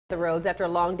The roads after a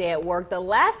long day at work, the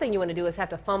last thing you want to do is have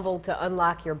to fumble to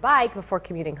unlock your bike before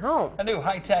commuting home. A new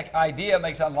high-tech idea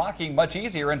makes unlocking much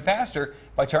easier and faster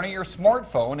by turning your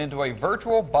smartphone into a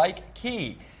virtual bike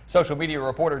key. Social media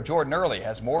reporter Jordan Early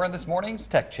has more in this morning's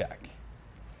Tech Check.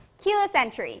 Keyless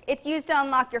entry. It's used to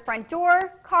unlock your front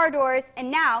door, car doors,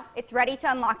 and now it's ready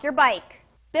to unlock your bike.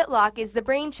 Bitlock is the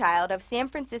brainchild of San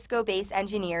Francisco-based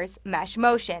engineers Mesh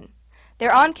Motion.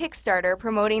 They're on Kickstarter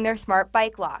promoting their smart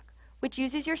bike lock, which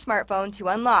uses your smartphone to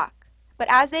unlock. But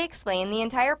as they explain, the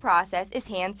entire process is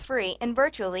hands-free and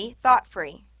virtually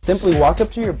thought-free. Simply walk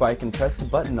up to your bike and press the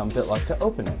button on Bitlock to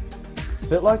open it.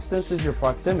 Bitlock senses your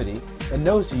proximity and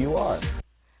knows who you are.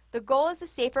 The goal is a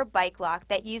safer bike lock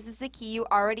that uses the key you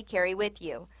already carry with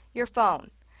you, your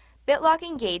phone. Bitlock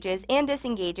engages and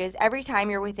disengages every time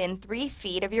you're within 3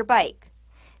 feet of your bike.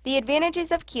 The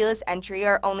advantages of keyless entry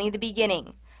are only the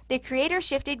beginning. The creator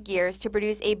shifted gears to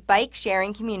produce a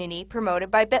bike-sharing community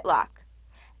promoted by Bitlock.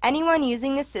 Anyone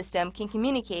using the system can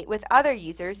communicate with other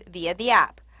users via the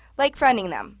app, like friending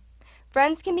them.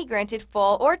 Friends can be granted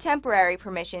full or temporary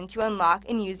permission to unlock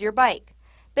and use your bike.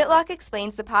 Bitlock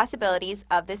explains the possibilities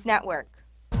of this network.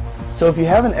 So if you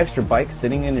have an extra bike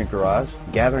sitting in your garage,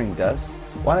 gathering dust,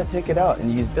 why not take it out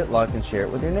and use Bitlock and share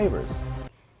it with your neighbors?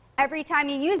 Every time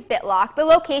you use Bitlock, the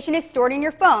location is stored in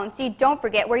your phone so you don't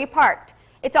forget where you parked.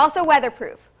 It's also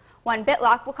weatherproof. One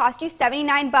Bitlock will cost you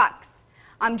 $79.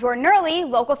 I'm Jordan Early,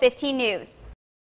 Local 15 News.